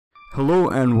Hello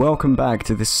and welcome back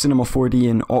to the Cinema 4D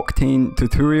and Octane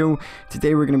tutorial.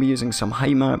 Today we're going to be using some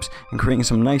height maps and creating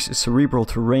some nice cerebral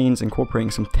terrains,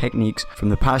 incorporating some techniques from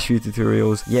the past few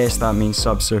tutorials. Yes, that means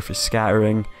subsurface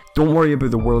scattering. Don't worry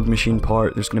about the world machine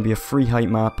part, there's going to be a free height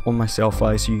map on my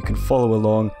selfie so you can follow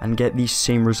along and get these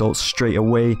same results straight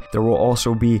away. There will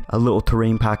also be a little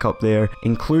terrain pack up there,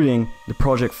 including the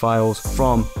project files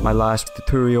from my last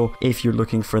tutorial. If you're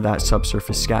looking for that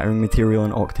subsurface scattering material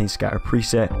and Octane Scatter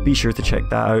preset, be sure to check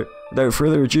that out. Without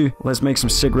further ado, let's make some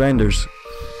sick renders.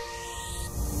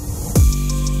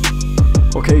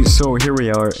 Okay, so here we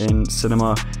are in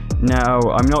Cinema. Now,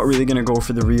 I'm not really going to go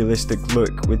for the realistic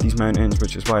look with these mountains,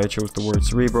 which is why I chose the word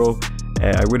cerebral.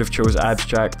 I would have chose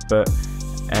abstract, but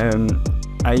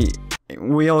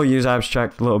we all use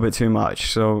abstract a little bit too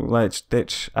much, so let's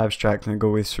ditch abstract and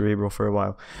go with cerebral for a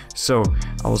while. So,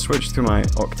 I will switch to my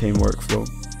Octane Workflow.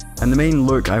 And the main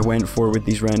look I went for with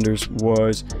these renders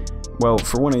was, well,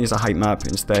 for one, I use a height map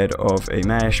instead of a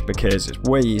mesh because it's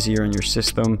way easier on your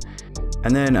system.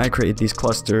 And then I created these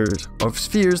clusters of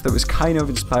spheres that was kind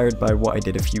of inspired by what I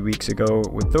did a few weeks ago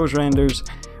with those renders,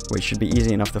 which should be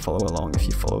easy enough to follow along if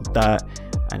you followed that.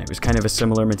 And it was kind of a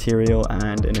similar material,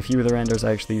 and in a few of the renders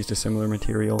I actually used a similar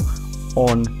material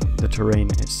on the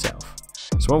terrain itself.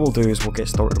 So what we'll do is we'll get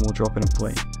started and we'll drop in a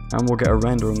plane. And we'll get a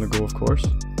render on the go, of course.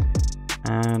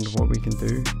 And what we can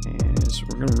do is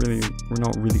we're not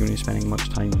really going to be spending much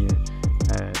time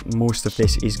here. Most of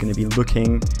this is going to be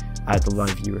looking at the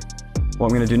live viewer. What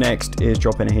I'm going to do next is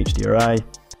drop in a Hdri,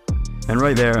 and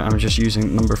right there I'm just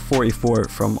using number 44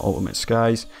 from Ultimate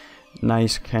Skies.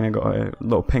 Nice, kind of got a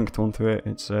little pink tone to it.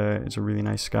 It's a really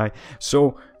nice sky.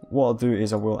 So what I'll do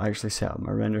is I will actually set up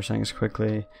my render settings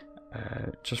quickly.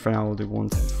 Just for now we'll do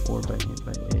 124 by 8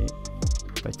 by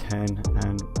 8 by 10,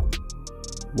 and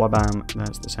wabam,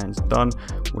 that's the settings done.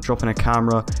 We'll drop in a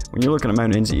camera. When you're looking at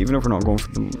mountains, even if we're not going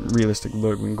for the realistic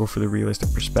look, we can go for the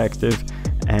realistic perspective,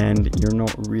 and you're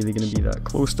not really going to be that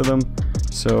close to them,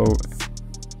 so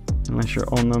unless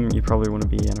you're on them you probably want to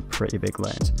be in a pretty big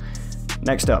lens.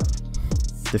 Next up,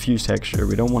 diffuse texture.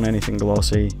 We don't want anything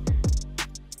glossy.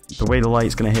 The way the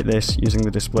light's going to hit this using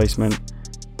the displacement,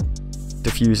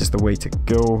 diffuse is the way to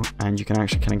go, and you can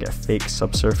actually kind of get a fake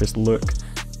subsurface look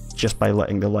just by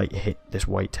letting the light hit this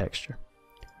white texture.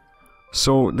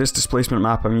 So this displacement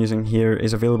map I'm using here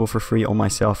is available for free on my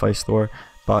selfie store,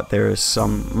 but there is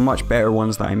some much better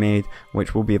ones that I made,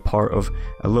 which will be a part of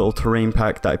a little terrain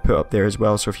pack that I put up there as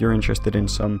well. So if you're interested in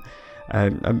some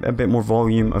a bit more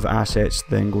volume of assets,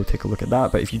 then go take a look at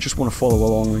that. But if you just want to follow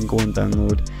along, and go and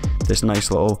download this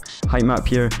nice little height map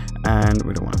here, and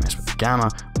we don't want to mess with the gamma,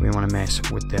 we want to mess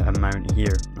with the amount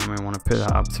here, and we want to put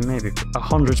that up to maybe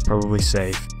 100's probably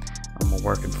safe, and we'll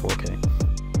work in 4K.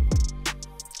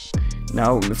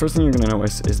 Now, the first thing you're going to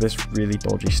notice is this really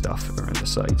dodgy stuff around the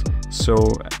side. So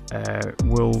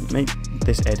we'll make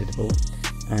this editable,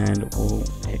 and we'll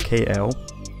hit KL,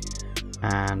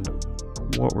 and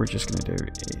what we're just going to do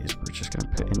is we're just going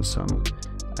to put in some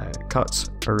cuts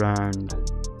around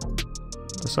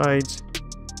the sides,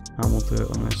 and we'll do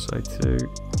it on this side too.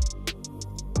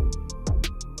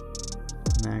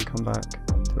 And then come back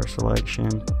to our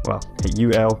selection, well, hit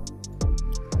UL,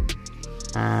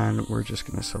 and we're just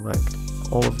going to select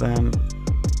all of them,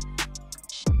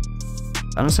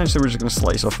 and essentially we're just going to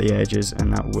slice off the edges,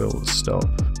 and that will stop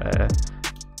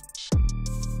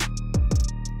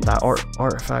that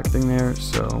artifacting there.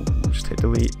 So we'll just hit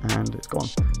delete and it's gone.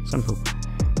 Simple.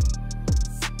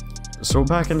 So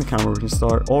back in the camera we can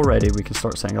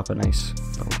start setting up a nice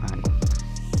little angle.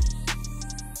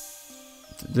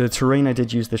 The terrain I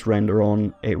did use this render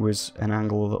on, it was an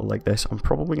angle a little like this. I'm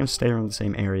probably going to stay around the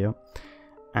same area,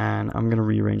 and I'm going to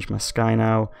rearrange my sky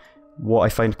now. What I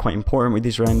find quite important with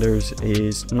these renders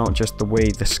is not just the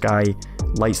way the sky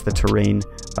lights the terrain,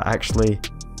 but actually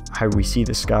how we see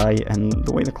the sky and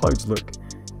the way the clouds look.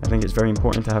 I think it's very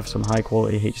important to have some high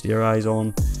quality HDRIs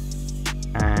on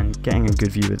and getting a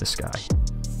good view of the sky.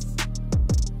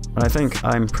 And I think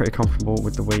I'm pretty comfortable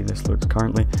with the way this looks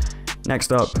currently.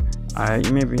 Next up,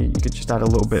 maybe you could just add a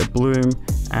little bit of bloom,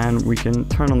 and we can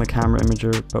turn on the camera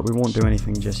imager, but we won't do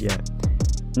anything just yet.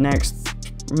 Next,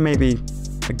 maybe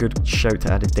a good shout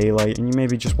to add a daylight, and you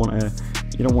maybe just want to,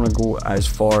 you don't want to go as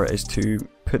far as to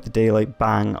put the daylight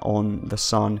bang on the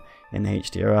sun in the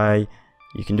HDRI.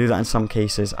 You can do that in some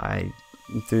cases, I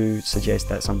do suggest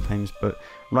that sometimes, but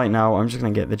right now I'm just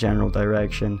going to get the general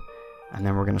direction, and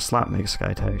then we're going to slap make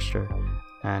sky texture,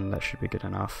 and that should be good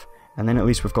enough. And then at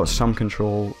least we've got some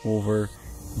control over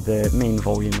the main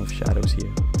volume of shadows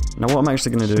here. Now what I'm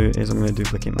actually going to do is I'm going to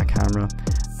duplicate my camera,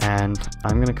 and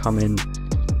I'm going to come in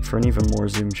for an even more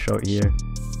zoomed shot here,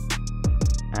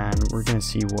 and we're going to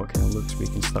see what kind of looks we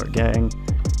can start getting.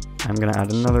 I'm going to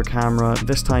add another camera,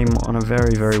 this time on a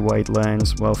very, very wide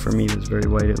lens. Well, for me that's very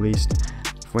wide at least.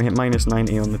 If we hit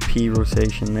 -90 on the P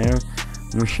rotation there,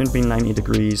 we should be 90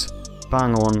 degrees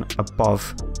bang on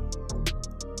above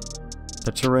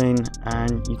the terrain,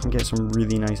 and you can get some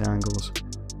really nice angles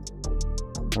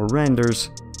or renders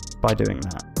by doing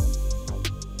that.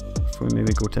 If we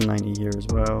maybe go to 90 here as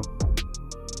well,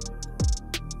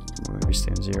 we'll maybe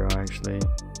stay on 0 actually.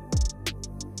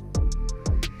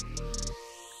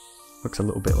 Looks a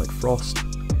little bit like frost.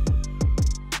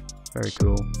 Very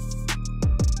cool.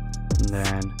 And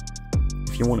then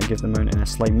if you want to give the mountain a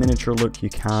slight miniature look, you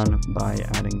can by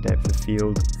adding depth of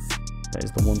field. That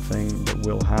is the one thing that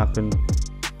will happen.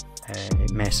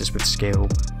 It messes with scale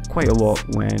quite a lot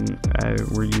when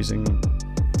we're using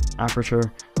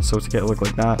aperture. So to get a look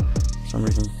like that, for some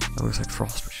reason it looks like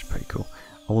frost, which is pretty cool.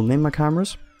 I will name my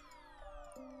cameras,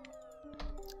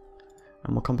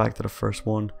 and we'll come back to the first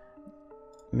one.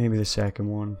 Maybe the second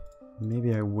one.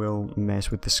 Maybe I will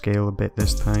mess with the scale a bit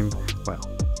this time. Well,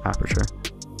 aperture.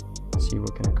 See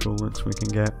what kind of cool looks we can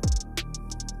get.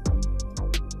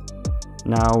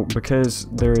 Now, because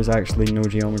there is actually no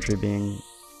geometry being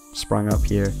sprung up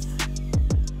here,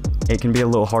 it can be a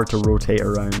little hard to rotate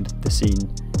around the scene,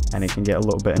 and it can get a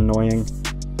little bit annoying.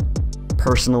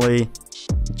 Personally,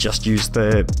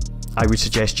 I would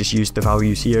suggest just use the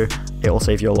values here. It'll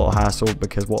save you a lot of hassle,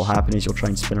 because what will happen is you'll try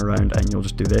and spin around and you'll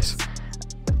just do this,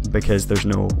 because there's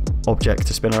no object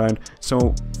to spin around.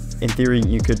 So in theory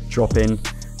you could drop in,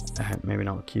 maybe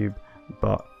not a cube,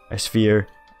 but a sphere,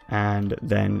 and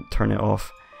then turn it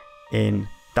off in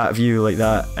that view like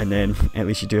that, and then at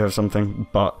least you do have something.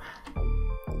 But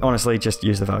honestly, just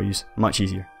use the values, much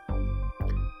easier.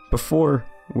 Before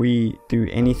we do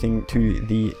anything to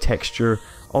the texture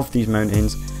of these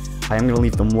mountains, I am going to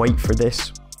leave them white for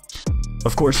this.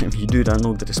 Of course, if you do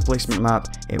download the displacement map,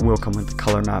 it will come with the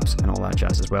color maps and all that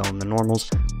jazz as well, and the normals.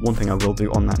 One thing I will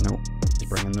do on that note is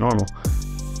bring in the normal.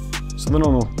 So the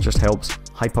normal just helps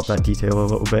hype up that detail a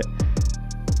little bit.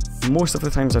 Most of the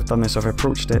times I've done this, I've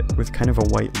approached it with kind of a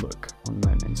white look on the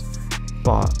mountains,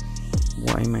 but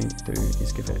what I might do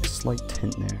is give it a slight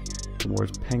tint there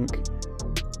towards pink,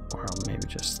 or I'll maybe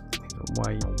just leave it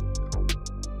white.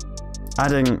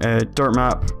 Adding a dirt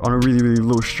map on a really, really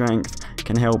low strength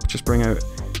can help just bring out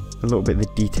a little bit of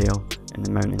the detail in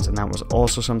the mountains, and that was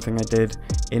also something I did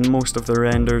in most of the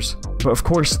renders. But of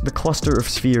course, the cluster of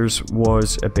spheres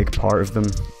was a big part of them,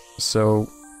 so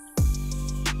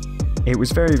it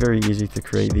was very, very easy to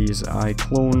create these. I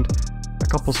cloned a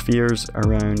couple spheres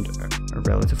around a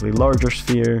relatively larger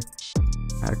sphere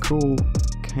at a cool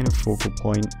kind of focal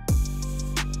point.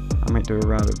 I might do a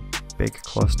rather big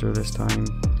cluster this time.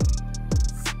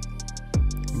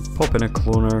 Pop in a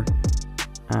cloner,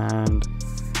 and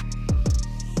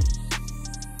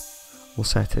we'll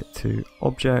set it to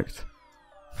object.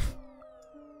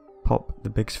 Pop the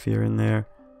big sphere in there,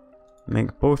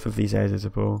 make both of these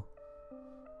editable,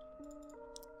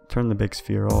 turn the big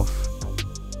sphere off,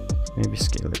 maybe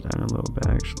scale it down a little bit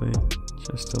actually,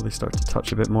 just till they start to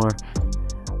touch a bit more,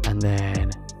 and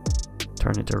then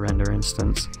turn it to render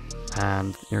instance,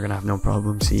 and you're gonna have no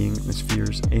problem seeing the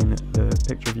spheres in the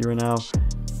picture viewer now.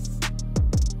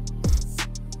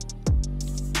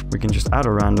 We can just add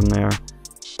a random there,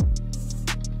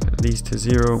 put these to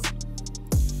 0,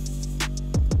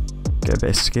 get a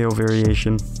bit of scale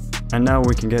variation, and now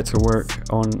we can get to work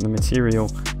on the material.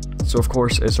 So of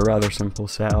course it's a rather simple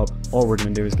setup. All we're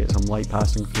going to do is get some light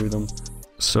passing through them.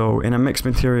 So in a mixed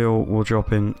material, we'll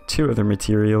drop in 2 other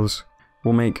materials.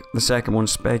 We'll make the second one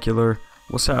specular,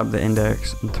 we'll set up the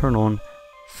index and turn on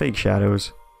fake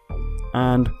shadows,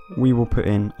 and we will put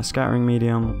in a scattering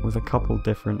medium with a couple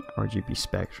different RGB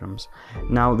spectrums.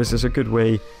 Now this is a good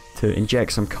way to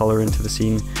inject some color into the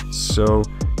scene, so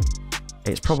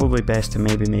it's probably best to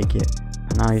maybe make it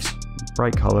a nice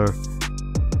bright color,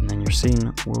 and then your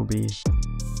scene will be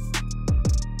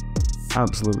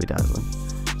absolutely dazzling.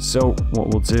 So what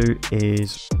we'll do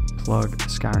is plug the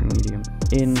scattering medium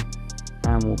in,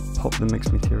 and we'll pop the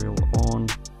mixed material on.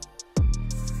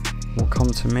 We'll come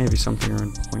to maybe something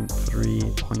around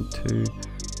 0.3, 0.2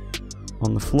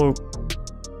 on the float.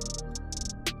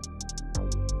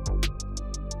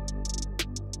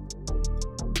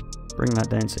 Bring that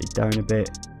density down a bit,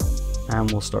 and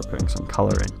we'll start putting some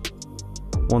color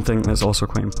in. One thing that's also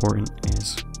quite important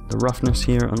is the roughness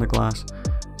here on the glass.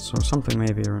 So something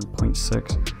maybe around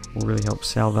 0.6 will really help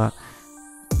sell that.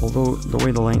 Although the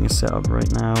way the lighting is set up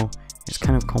right now, it's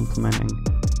kind of complementing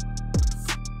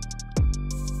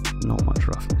not much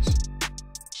roughness.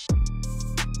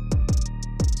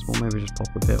 So we'll maybe just pop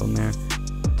a bit on there.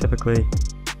 Typically,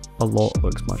 a lot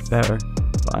looks much better,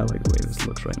 but I like the way this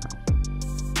looks right now.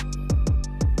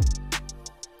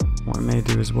 What I may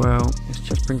do as well is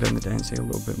just bring down the density a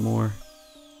little bit more.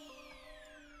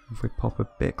 If we pop a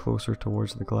bit closer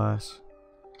towards the glass,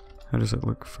 how does it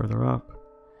look further up?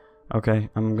 Okay,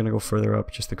 I'm gonna go further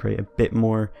up just to create a bit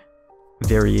more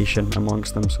variation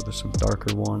amongst them, so there's some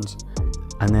darker ones.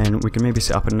 And then we can maybe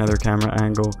set up another camera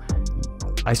angle.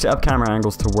 I set up camera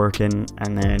angles to work in,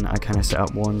 and then I kind of set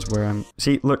up ones where I'm...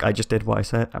 See, look, I just did what I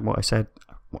said.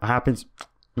 What happens?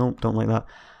 No, don't like that.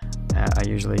 I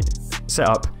usually set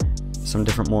up some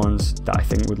different ones that I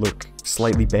think would look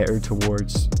slightly better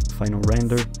towards final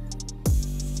render,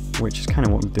 which is kind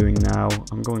of what I'm doing now.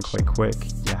 I'm going quite quick.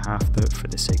 You have to, for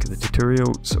the sake of the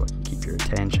tutorial, so I can keep your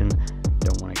attention.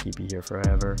 Don't want to keep you here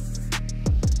forever.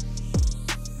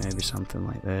 Maybe something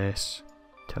like this.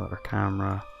 Tilt our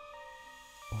camera.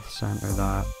 We'll center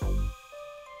that.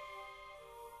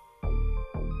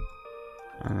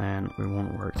 And then we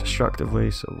won't work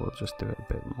destructively, so we'll just do it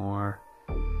a bit more.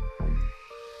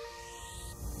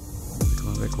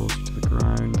 Come a bit closer to the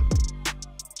ground.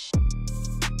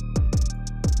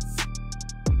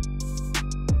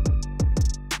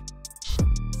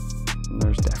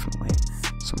 There's definitely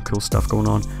some cool stuff going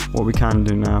on. What we can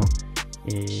do now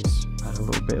is add a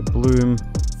little bit of bloom,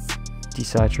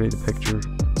 desaturate the picture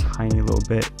a tiny little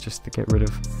bit just to get rid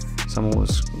of some of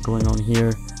what's going on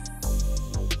here.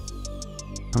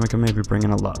 And we can maybe bring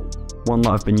in a LUT. One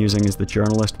LUT I've been using is the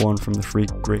journalist one from the free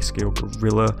grayscale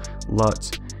Gorilla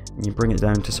LUT. And you bring it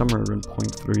down to somewhere around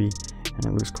 0.3 and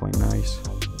it looks quite nice.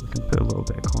 We can put a little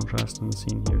bit of contrast in the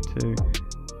scene here too.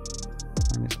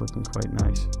 And it's looking quite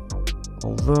nice.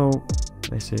 Although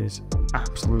this is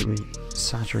absolutely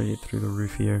saturated through the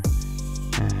roof here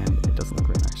and it doesn't look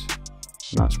very nice.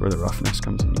 And that's where the roughness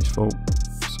comes in useful.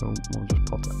 So we'll just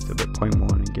pop that to about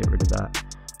 0.1 and get rid of that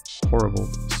horrible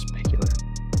specular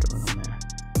going on there.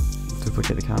 We'll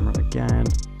duplicate the camera again,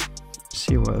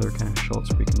 see what other kind of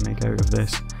shots we can make out of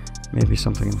this. Maybe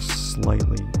something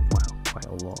slightly, well, quite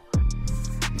a lot.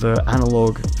 The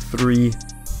analog 3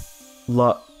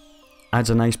 LUT adds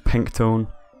a nice pink tone.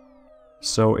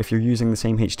 So if you're using the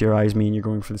same HDRI as me and you're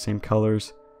going for the same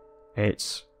colors,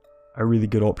 it's a really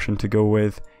good option to go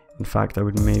with. In fact, I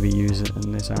would maybe use it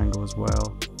in this angle as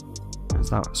well, as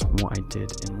that's what I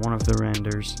did in one of the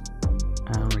renders.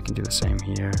 And we can do the same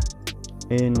here.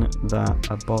 In that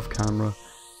above camera,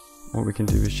 what we can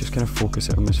do is just kind of focus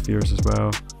it on the spheres as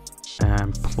well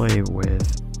and play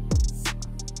with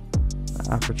the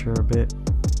aperture a bit.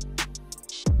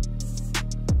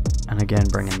 And again,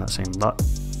 bring in that same LUT.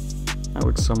 That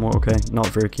looks somewhat okay. Not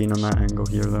very keen on that angle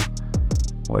here though.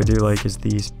 What I do like is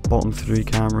these bottom 3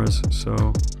 cameras, so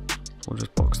we'll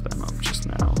just box them up just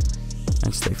now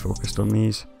and stay focused on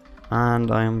these.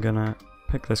 And I am gonna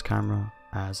pick this camera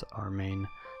as our main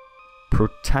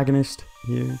protagonist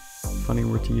here. Funny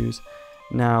word to use.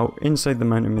 Now, inside the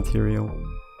mounting material,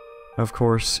 of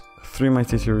course, through my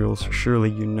tutorials, surely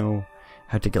you know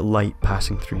how to get light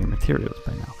passing through your materials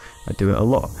by now. I do it a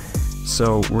lot.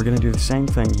 So we're going to do the same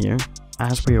thing here,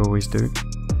 as we always do.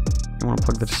 You want to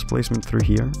plug the displacement through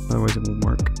here, otherwise it won't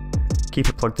work. Keep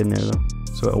it plugged in there though,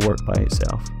 so it'll work by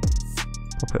itself.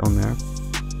 Pop it on there.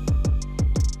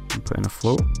 And put in a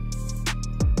float.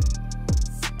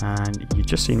 And you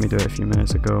just seen me do it a few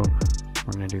minutes ago.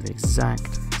 We're going to do the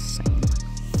exact same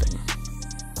thing.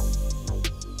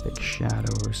 Big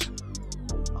shadows,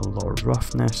 a lot of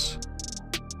roughness,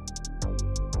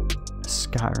 a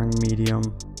scattering medium,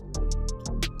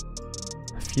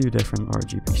 a few different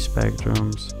RGB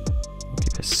spectrums. We'll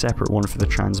keep a separate one for the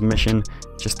transmission,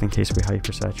 just in case we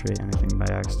hypersaturate anything by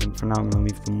accident. For now I'm going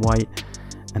to leave them white.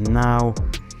 And now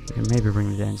we can maybe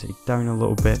bring the density down a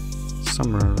little bit,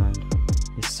 somewhere around.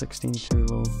 Is 16 too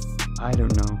low? I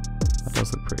don't know. That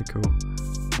does look pretty cool.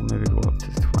 We'll maybe go up to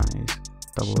the 20s,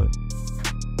 double it.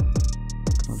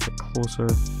 Come a bit closer.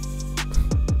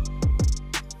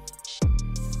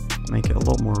 Make it a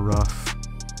lot more rough.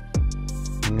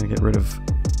 I'm going to get rid of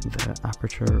the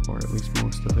aperture, or at least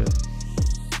most of it.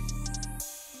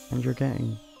 And you're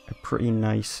getting a pretty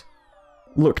nice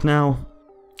look now.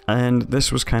 And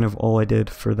this was kind of all I did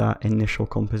for that initial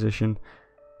composition.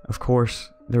 Of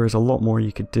course, there is a lot more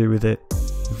you could do with it.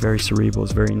 Very cerebral,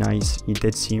 it's very nice. You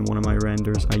did see in one of my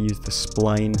renders, I used the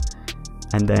spline,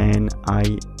 and then I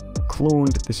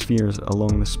cloned the spheres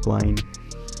along the spline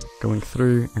going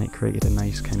through, and it created a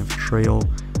nice kind of trail.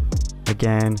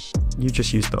 Again, you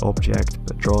just use the object,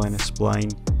 but draw in a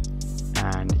spline,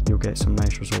 and you'll get some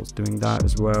nice results doing that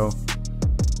as well.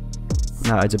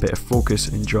 That adds a bit of focus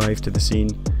and drive to the scene.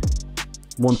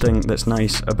 One thing that's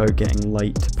nice about getting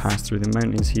light to pass through the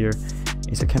mountains here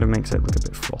is it kind of makes it look a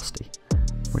bit frosty,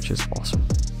 which is awesome.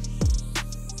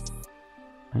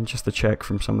 And just to check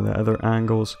from some of the other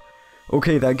angles.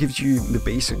 Okay, that gives you the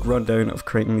basic rundown of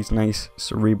creating these nice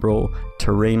Cerebral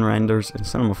terrain renders in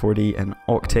Cinema 4D and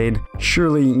Octane.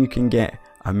 Surely you can get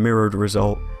a mirrored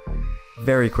result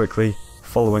very quickly,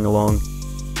 following along,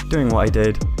 doing what I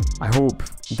did. I hope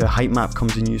the height map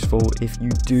comes in useful. If you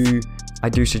do, I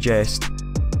do suggest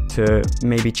to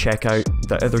maybe check out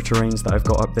the other terrains that I've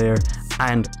got up there,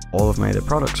 and all of my other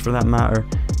products for that matter.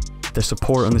 The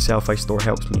support on the Selfie store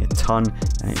helps me a ton,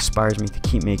 and it inspires me to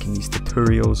keep making these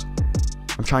tutorials.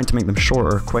 I'm trying to make them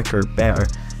shorter, quicker, better.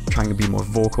 I'm trying to be more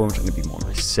vocal, I'm trying to be more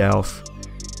myself.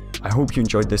 I hope you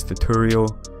enjoyed this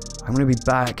tutorial. I'm going to be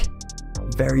back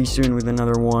very soon with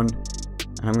another one,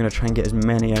 and I'm going to try and get as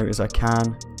many out as I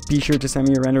can. Be sure to send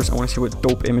me your renders. I want to see what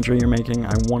dope imagery you're making.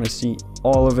 I want to see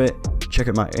all of it. Check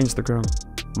out my Instagram,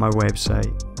 my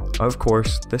website, of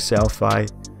course, the Selfie.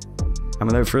 And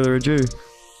without further ado,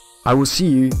 I will see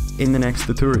you in the next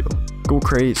tutorial. Go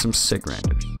create some sick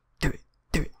renders. Do it,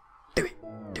 do it, do it,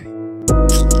 do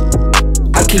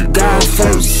it. I keep God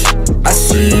first. I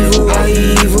see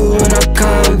evil when I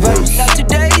converse. Not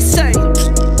today, say.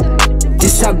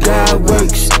 This how God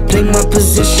works. Play my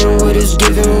position, what is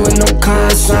given with no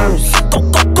concerns.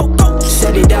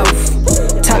 Set it off.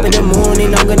 Top of the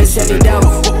morning, I'm gonna set it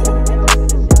off.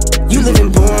 You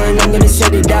living boring, I'm gonna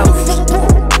set it off.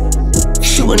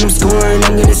 Shooting, I'm scoring,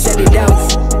 I'm gonna set it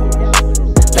off.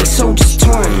 Like soldiers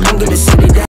torn, I'm gonna set it off.